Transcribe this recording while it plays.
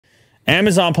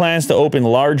Amazon plans to open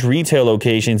large retail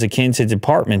locations akin to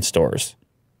department stores.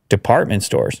 Department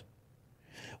stores.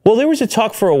 Well, there was a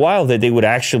talk for a while that they would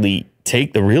actually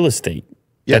take the real estate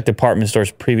that department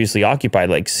stores previously occupied.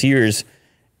 Like Sears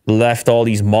left all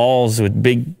these malls with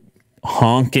big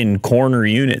honking corner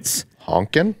units.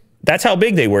 Honking? That's how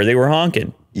big they were. They were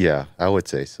honking. Yeah, I would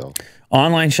say so.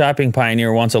 Online shopping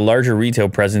pioneer wants a larger retail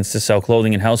presence to sell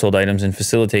clothing and household items and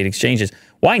facilitate exchanges.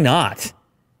 Why not?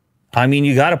 I mean,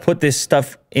 you got to put this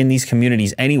stuff in these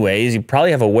communities anyways. You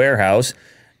probably have a warehouse.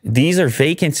 These are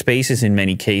vacant spaces in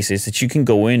many cases that you can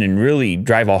go in and really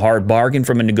drive a hard bargain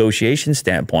from a negotiation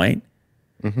standpoint.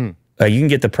 You can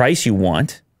get the price you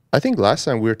want. I think last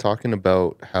time we were talking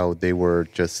about how they were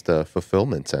just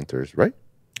fulfillment centers, right?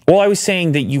 Well, I was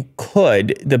saying that you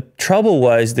could. The trouble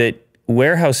was that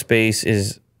warehouse space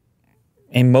is,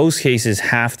 in most cases,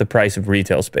 half the price of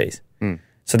retail space.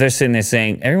 So they're sitting there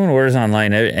saying, everyone orders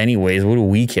online anyways. What do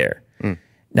we care?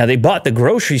 Now, they bought the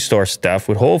grocery store stuff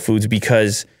with Whole Foods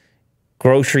because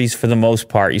groceries, for the most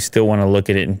part, you still want to look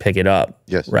at it and pick it up.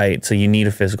 Yes. Right? So you need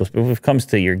a physical space. When it comes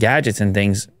to your gadgets and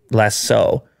things, less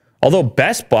so. Although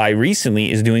Best Buy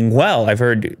recently is doing well. I've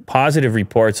heard positive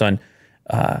reports on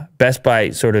Best Buy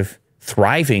sort of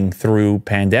thriving through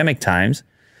pandemic times.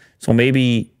 So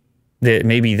maybe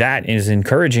that is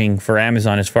encouraging for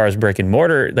Amazon as far as brick and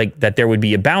mortar, like that there would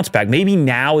be a bounce back. Maybe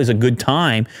now is a good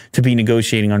time to be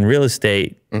negotiating on real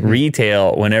estate,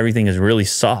 retail, when everything is really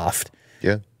soft.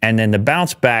 Yeah. And then the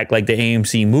bounce back, like the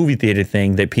AMC movie theater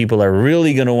thing, that people are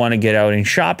really going to want to get out and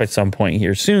shop at some point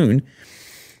here soon.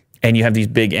 And you have these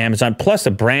big Amazon, plus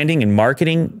a branding and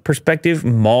marketing perspective.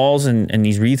 Malls and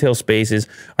these retail spaces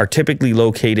are typically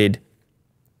located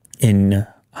in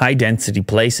high-density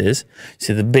places.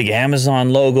 See the big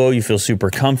Amazon logo, you feel super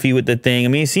comfy with the thing. I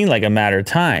mean, it seemed like a matter of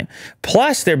time.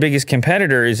 Plus, their biggest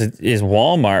competitor is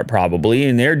Walmart, probably,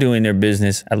 and they're doing their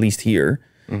business, at least here.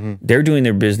 They're doing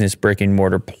their business brick and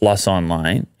mortar plus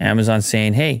online. Amazon's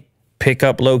saying, hey, pick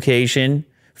up location,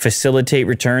 facilitate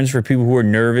returns for people who are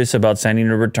nervous about sending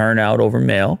a return out over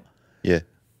mail. Yeah.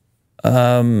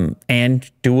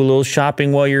 And do a little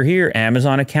shopping while you're here.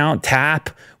 Amazon account, tap.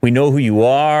 We know who you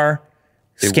are.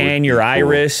 Scan your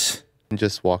iris. And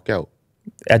just walk out.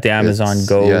 At the Amazon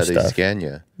Go stuff. Yeah, they scan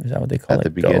you. Is that what they call it? At the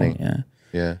beginning. Go? Yeah.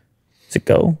 Yeah. Is it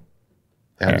Go?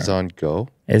 Amazon Go?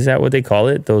 Is that what they call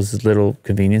it? Those little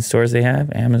convenience stores they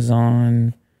have?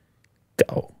 Amazon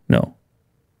Go. No.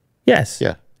 Yes.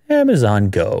 Yeah. Amazon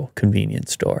Go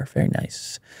convenience store. Very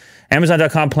nice.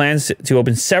 Amazon.com plans to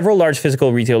open several large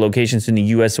physical retail locations in the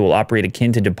U.S. that will operate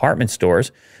akin to department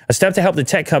stores, a step to help the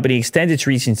tech company extend its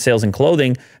reach in sales in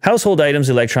clothing, household items,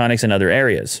 electronics, and other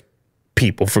areas.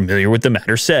 People familiar with the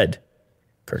matter said,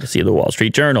 courtesy of the Wall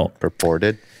Street Journal.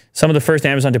 Purported. Some of the first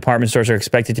Amazon department stores are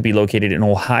expected to be located in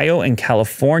Ohio and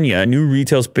California. New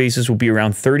retail spaces will be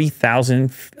around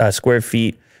 30,000 square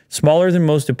feet, smaller than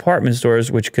most department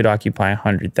stores, which could occupy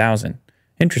 100,000.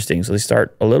 Interesting. So they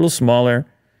start a little smaller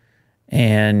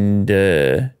and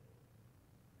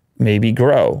maybe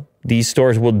grow. These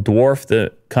stores will dwarf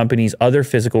the company's other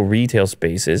physical retail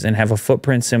spaces and have a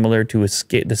footprint similar to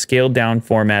the scaled-down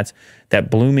formats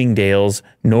that Bloomingdale's,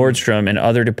 Nordstrom, and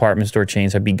other department store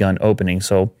chains have begun opening.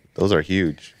 So those are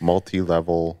huge,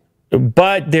 multi-level.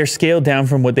 But they're scaled down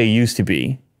from what they used to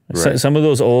be. Right. So, some of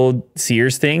those old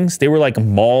Sears things, they were like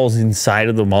malls inside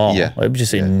of the mall. Yeah. It was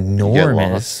just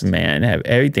enormous, man. Have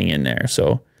everything in there.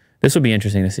 So this will be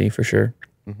interesting to see for sure.